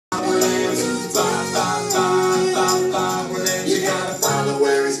You gotta follow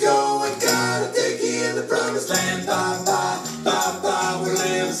where he's going, gotta take you in the promised land. We're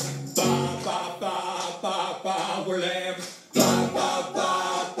lambs. We're lambs. We're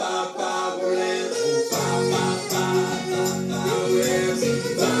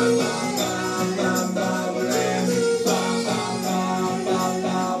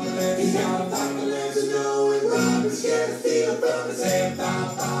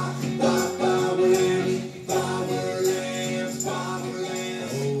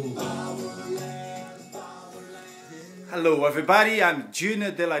Hello everybody, I'm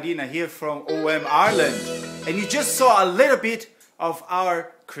Junior Delarina here from OM Ireland, and you just saw a little bit of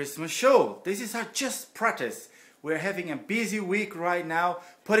our Christmas show. This is our just practice. We're having a busy week right now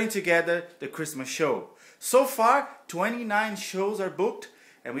putting together the Christmas show. So far 29 shows are booked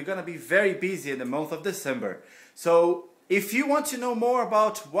and we're gonna be very busy in the month of December. So if you want to know more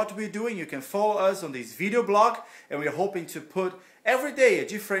about what we're doing, you can follow us on this video blog, and we're hoping to put every day a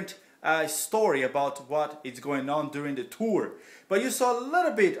different story about what is going on during the tour. But you saw a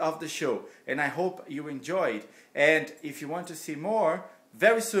little bit of the show and I hope you enjoyed. And if you want to see more,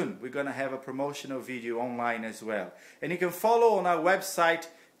 very soon we're gonna have a promotional video online as well. And you can follow on our website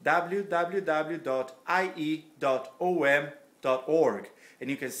www.ie.om.org, and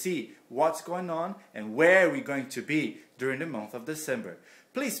you can see what's going on and where we're going to be during the month of December.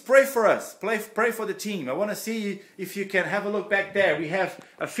 Please pray for us, pray for the team. I want to see if you can have a look back there. We have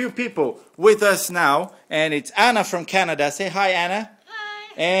a few people with us now, and it's Anna from Canada. Say hi, Anna.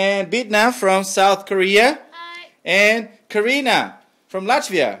 Hi. And Bitna from South Korea. Hi. And Karina from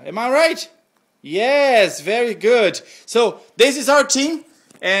Latvia. Am I right? Yes, very good. So this is our team,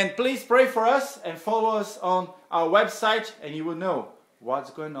 and please pray for us and follow us on our website, and you will know what's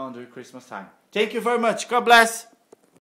going on during Christmas time. Thank you very much. God bless.